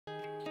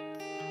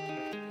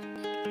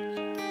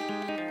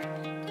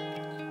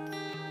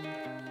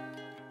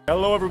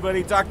Hello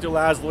everybody, Dr.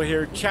 Laszlo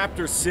here.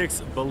 Chapter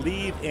 6,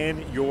 Believe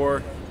in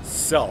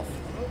Yourself.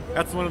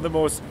 That's one of the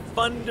most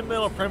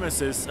fundamental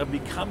premises of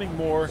becoming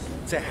more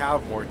to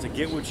have more, to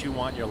get what you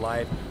want in your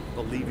life.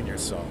 Believe in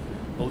yourself.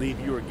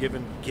 Believe you are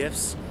given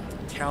gifts,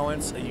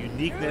 talents, a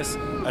uniqueness,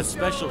 a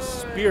special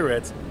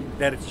spirit,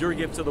 that it's your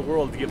gift to the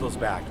world to give those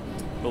back.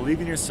 Believe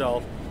in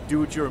yourself, do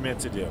what you were meant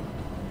to do.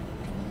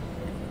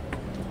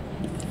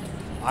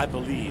 I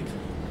believe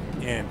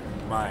in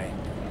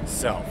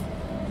myself.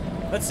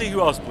 Let's see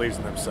who else believes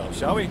in themselves,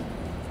 shall we?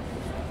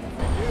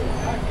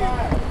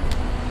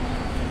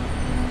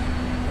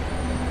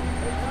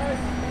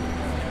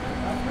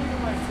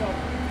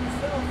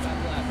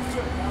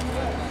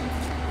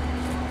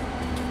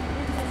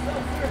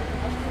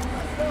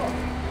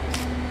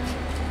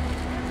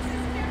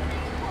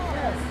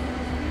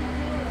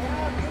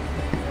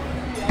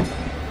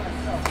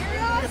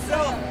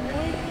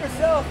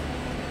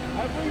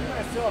 I believe in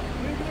myself.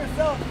 Believe in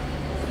yourself.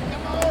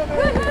 Come on,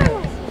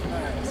 man.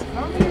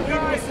 How many of you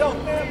guys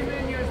believe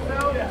in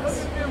yourself? Yes. Look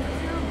at them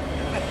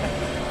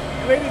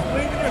too. Ladies,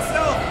 believe in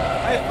yourself.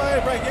 High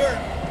five right here.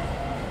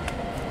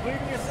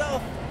 Believe in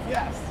yourself.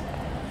 Yes.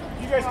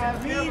 You guys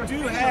can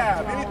do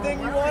have anything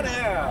you want to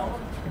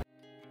have.